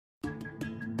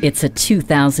It's a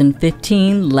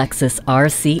 2015 Lexus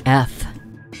RCF.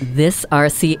 This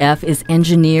RCF is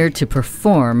engineered to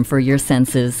perform for your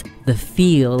senses. The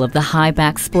feel of the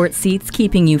high-back sport seats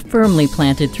keeping you firmly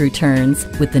planted through turns,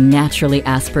 with the naturally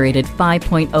aspirated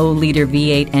 5.0-liter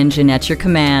V8 engine at your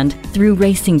command, through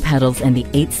racing pedals and the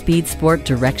 8-speed sport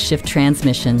direct shift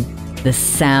transmission. The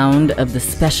sound of the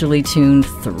specially tuned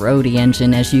throaty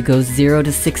engine as you go 0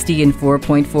 to 60 in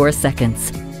 4.4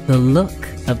 seconds. The look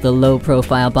of the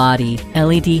low-profile body,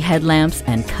 LED headlamps,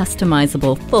 and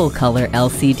customizable full-color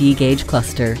LCD gauge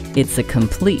cluster. It's a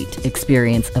complete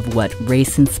experience of what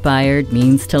race-inspired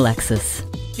means to Lexus.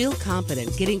 Feel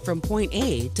confident getting from point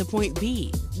A to point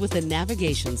B with a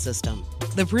navigation system.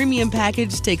 The premium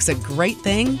package takes a great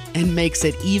thing and makes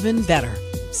it even better.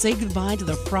 Say goodbye to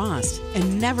the frost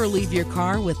and never leave your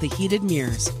car with the heated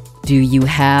mirrors. Do you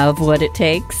have what it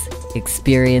takes?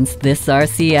 Experience this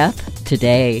RCF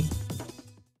today.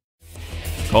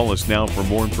 Call us now for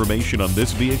more information on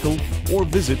this vehicle or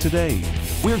visit today.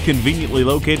 We're conveniently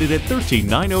located at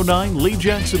 13909 Lee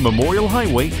Jackson Memorial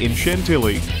Highway in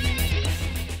Chantilly.